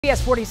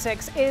CBS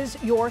 46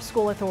 is your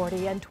school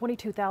authority, and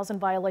 22,000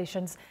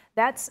 violations.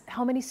 That's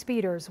how many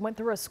speeders went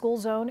through a school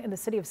zone in the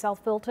city of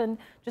South Fulton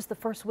just the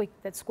first week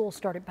that school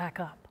started back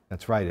up.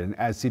 That's right. And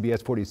as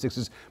CBS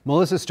 46's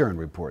Melissa Stern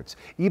reports,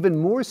 even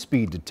more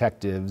speed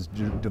detectives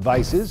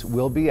devices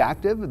will be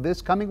active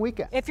this coming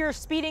weekend. If you're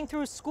speeding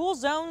through school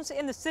zones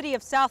in the city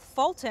of South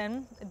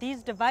Fulton,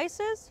 these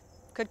devices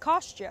could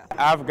cost you.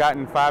 I've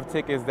gotten 5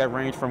 tickets that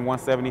range from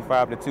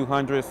 $175 to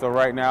 $200, so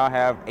right now I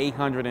have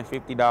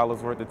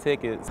 $850 worth of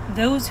tickets.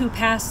 Those who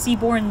pass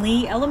Seaborn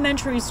Lee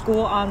Elementary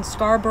School on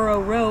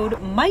Scarborough Road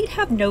might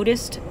have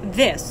noticed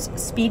this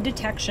speed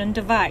detection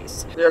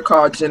device. They're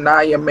called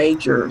Janiyah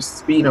Majors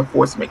speed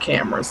enforcement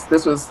cameras.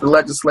 This was the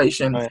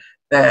legislation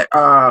that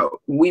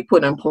we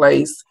put in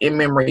place in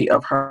memory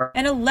of her.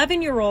 An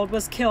 11-year-old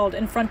was killed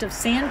in front of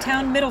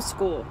Sandtown Middle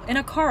School in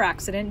a car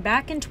accident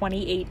back in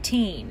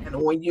 2018.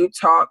 And when you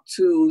talk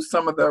to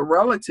some of the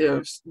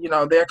relatives,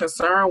 their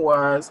concern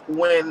was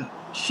when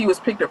she was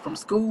picked up from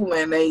school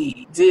and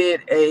they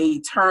did a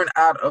turn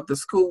out of the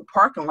school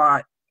parking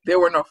lot, there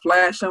were no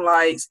flashing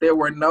lights, there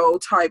were no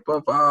type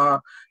of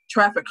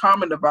traffic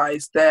calming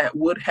device that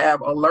would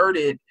have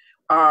alerted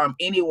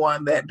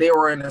anyone that they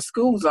were in a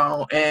school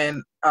zone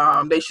and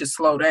they should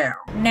slow down.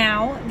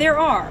 Now there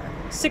are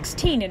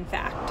 16 in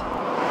fact.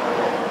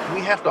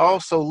 We have to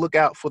also look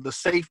out for the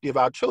safety of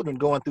our children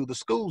going through the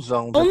school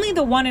zone. Only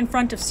the one in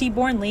front of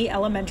Seaborn Lee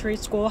Elementary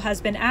School has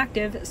been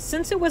active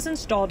since it was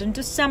installed in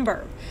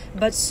December.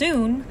 But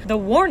soon, the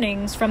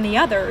warnings from the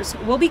others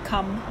will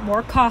become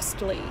more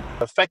costly.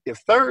 Effective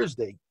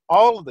Thursday,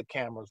 all of the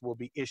cameras will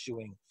be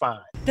issuing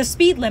fines. The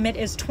speed limit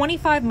is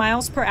 25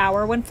 miles per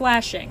hour when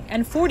flashing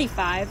and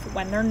 45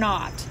 when they're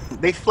not.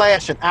 They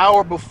flash an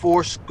hour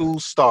before school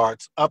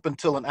starts up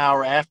until an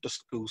hour after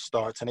school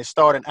starts, and they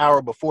start an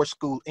hour before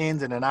school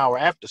ends and an hour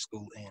after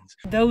school ends.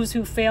 Those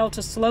who fail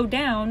to slow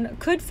down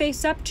could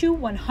face up to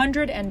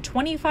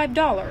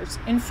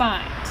 $125 in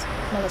fines.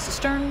 Melissa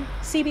Stern,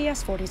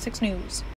 CBS 46 News.